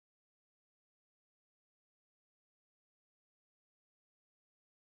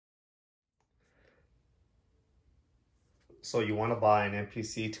So you want to buy an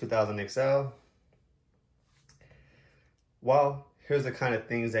MPC 2000 XL? Well, here's the kind of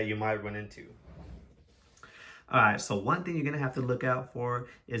things that you might run into. All right, so one thing you're gonna have to look out for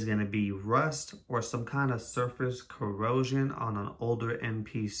is gonna be rust or some kind of surface corrosion on an older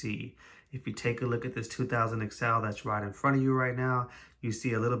MPC. If you take a look at this 2000 XL that's right in front of you right now, you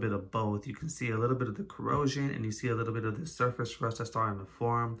see a little bit of both. You can see a little bit of the corrosion and you see a little bit of the surface rust that's starting to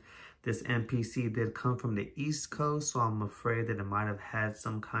form. This MPC did come from the East Coast, so I'm afraid that it might have had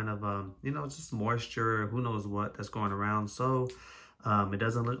some kind of, just moisture, who knows what that's going around. So it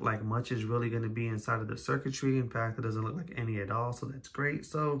doesn't look like much is really going to be inside of the circuitry. In fact, it doesn't look like any at all, so that's great.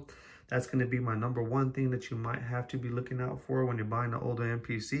 So that's going to be my number one thing that you might have to be looking out for when you're buying an older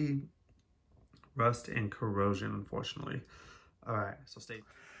MPC: rust and corrosion, unfortunately. All right, so stay.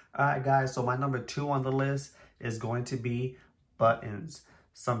 All right, guys, so my number two on the list is going to be buttons.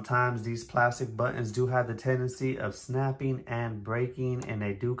 Sometimes these plastic buttons do have the tendency of snapping and breaking, and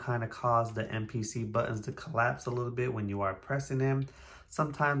they do kind of cause the MPC buttons to collapse a little bit when you are pressing them.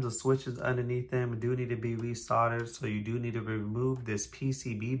 Sometimes the switches underneath them do need to be resoldered, so you do need to remove this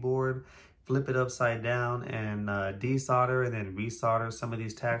PCB board, flip it upside down, and desolder and then resolder some of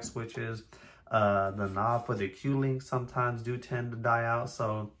these tag switches. The knob for the Q-link sometimes do tend to die out,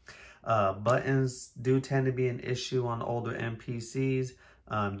 so buttons do tend to be an issue on older MPCs.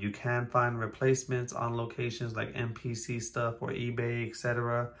 You can find replacements on locations like MPC stuff or eBay,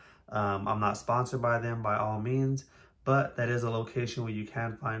 etc. I'm not sponsored by them by all means, but that is a location where you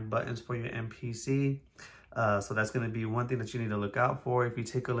can find buttons for your MPC. So that's going to be one thing that you need to look out for. If you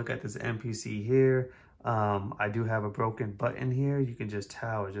take a look at this MPC here, I do have a broken button here. You can just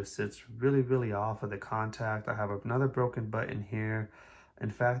tell it just sits really, really off of the contact. I have another broken button here. In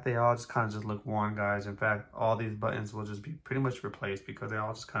fact, they all just kind of just look worn, guys. In fact, all these buttons will just be pretty much replaced because they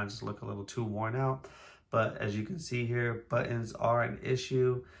all just kind of just look a little too worn out. But as you can see here, buttons are an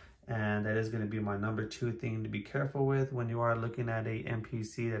issue, and that is going to be my number two thing to be careful with when you are looking at a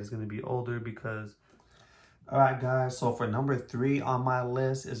MPC that is going to be older. Because all right, guys, so for number three on my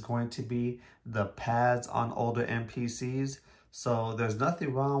list is going to be the pads on older MPCs. So there's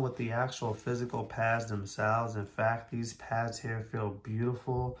nothing wrong with the actual physical pads themselves. In fact, these pads here feel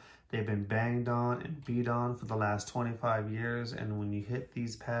beautiful. They've been banged on and beat on for the last 25 years. And when you hit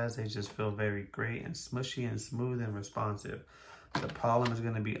these pads, they just feel very great and smushy and smooth and responsive. The problem is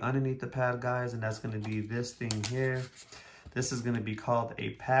going to be underneath the pad, guys, and that's going to be this thing here. This is going to be called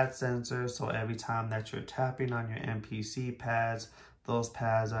a pad sensor. So every time that you're tapping on your MPC pads, those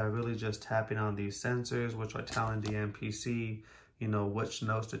pads are really just tapping on these sensors, which are telling the MPC, which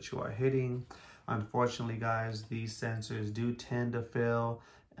notes that you are hitting. Unfortunately, guys, these sensors do tend to fail.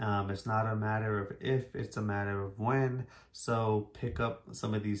 It's not a matter of if, it's a matter of when. So pick up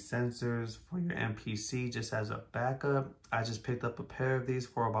some of these sensors for your MPC just as a backup. I just picked up a pair of these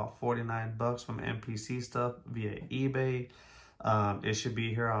for about 49 bucks from MPC stuff via eBay. It should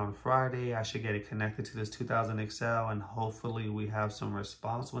be here on Friday. I should get it connected to this 2000 XL, and hopefully we have some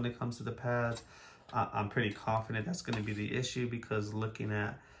response when it comes to the pads. I'm pretty confident that's going to be the issue, because looking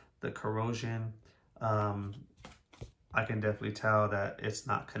at the corrosion, I can definitely tell that it's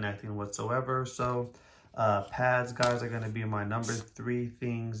not connecting whatsoever. So pads, guys, are going to be my number three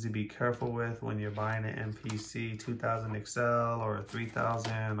things to be careful with when you're buying an MPC 2000 XL or a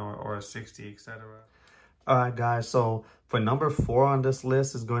 3000 or a 60, etc. All right, guys, so for number four on this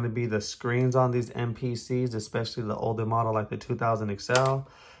list is going to be the screens on these MPCs, especially the older model like the 2000 XL.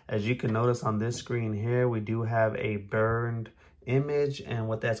 As you can notice on this screen here, we do have a burned image, and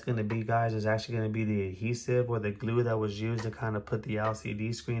what that's going to be, guys, is actually going to be the adhesive or the glue that was used to kind of put the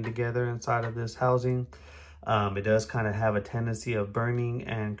LCD screen together inside of this housing. It does kind of have a tendency of burning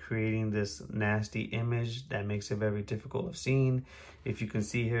and creating this nasty image that makes it very difficult of seeing. If you can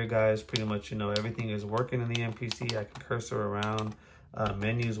see here, guys, pretty much, everything is working in the MPC. I can cursor around.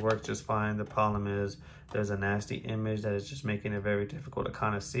 Menus work just fine. The problem is there's a nasty image that is just making it very difficult to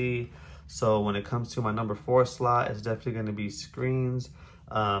kind of see. So when it comes to my number four slot, it's definitely going to be screens.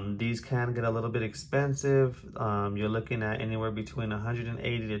 These can get a little bit expensive. You're looking at anywhere between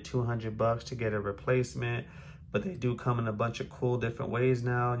 180 to 200 bucks to get a replacement, but they do come in a bunch of cool different ways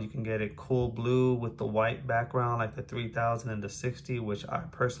now. You can get it cool blue with the white background like the 3000 and the 60, which I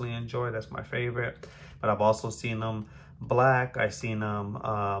personally enjoy. That's my favorite. But I've also seen them black. I've seen them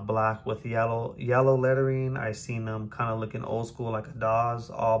black with yellow lettering. I've seen them kind of looking old school like a DAWs,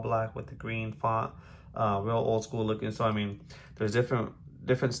 all black with the green font, real old school looking. So I mean, there's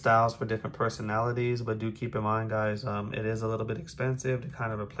different styles for different personalities, but do keep in mind, guys, it is a little bit expensive to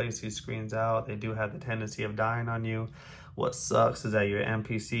kind of replace these screens out. They do have the tendency of dying on you. What sucks is that your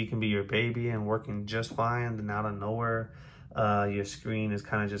MPC can be your baby and working just fine, and out of nowhere your screen is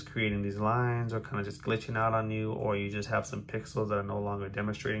kind of just creating these lines or kind of just glitching out on you, or you just have some pixels that are no longer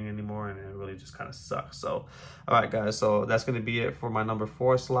demonstrating anymore and it really just kind of sucks. So, all right guys, so that's going to be it for my number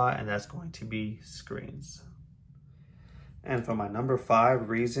 4 slot, and that's going to be screens. And for my number 5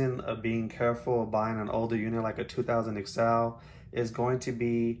 reason of being careful of buying an older unit like a 2000 XL is going to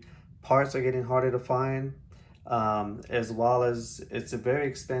be parts are getting harder to find, as well as it's very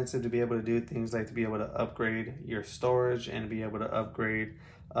expensive to be able to do things like to be able to upgrade your storage and be able to upgrade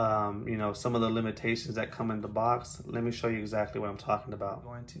you know, some of the limitations that come in the box. Let me show you exactly what I'm talking about.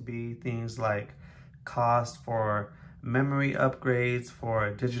 Going to be things like cost for memory upgrades, for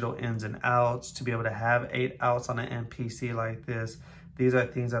digital ins and outs, to be able to have 8 outs on an MPC like this. These are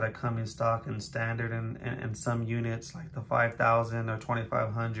things that are coming stock and standard in some units like the 5000 or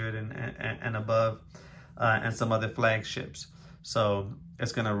 2500 and above, and some other flagships. So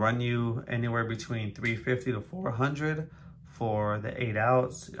it's going to run you anywhere between 350 to 400 for the 8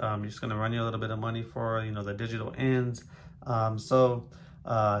 outs. It's going to run you a little bit of money for, you know, the digital ins.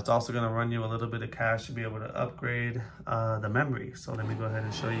 It's also going to run you a little bit of cash to be able to upgrade the memory. So let me go ahead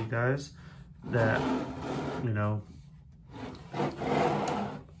and show you guys that, you know,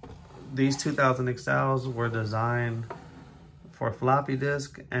 these 2000 XLs were designed for floppy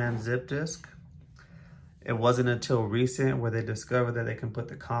disk and zip disk. It wasn't until recent where they discovered that they can put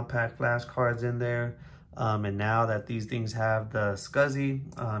the compact flash cards in there. And now that these things have the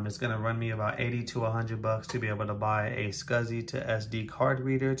SCSI, it's going to run me about 80 to 100 bucks to be able to buy a SCSI to SD card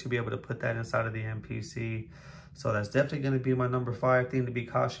reader to be able to put that inside of the MPC. So that's definitely going to be my number 5 thing to be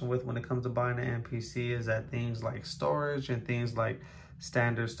cautioned with when it comes to buying an MPC, is that things like storage and things like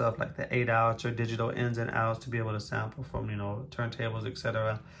standard stuff like the 8 outs or digital ins and outs to be able to sample from, you know, turntables,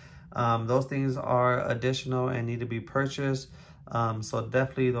 etc. Those things are additional and need to be purchased. So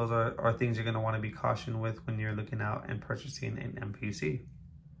definitely those are things you're going to want to be cautioned with when you're looking out and purchasing an MPC.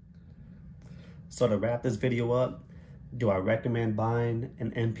 So to wrap this video up, do I recommend buying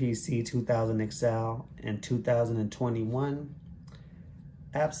an MPC 2000 XL in 2021?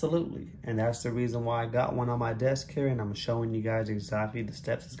 Absolutely. And that's the reason why I got one on my desk here, and I'm showing you guys exactly the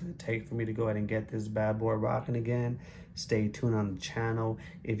steps it's going to take for me to go ahead and get this bad boy rocking again. Stay tuned on the channel.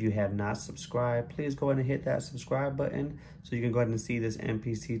 If you have not subscribed, please go ahead and hit that subscribe button so you can go ahead and see this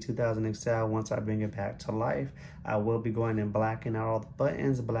MPC 2000 XL once I bring it back to life. I will be going and blacking out all the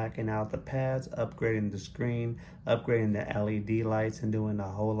buttons, blacking out the pads, upgrading the screen, upgrading the LED lights, and doing a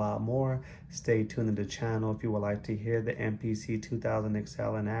whole lot more. Stay tuned to the channel if you would like to hear the MPC 2000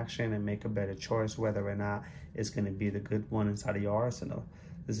 XL in action and make a better choice whether or not it's going to be the good one inside of your arsenal.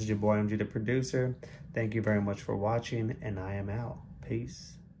 This is your boy MG, the producer. Thank you very much for watching, and I am out.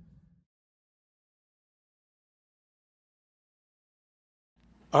 Peace.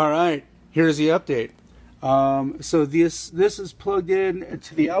 All right, here's the update. So this is plugged in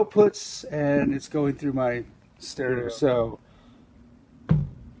to the outputs, and it's going through my stereo. So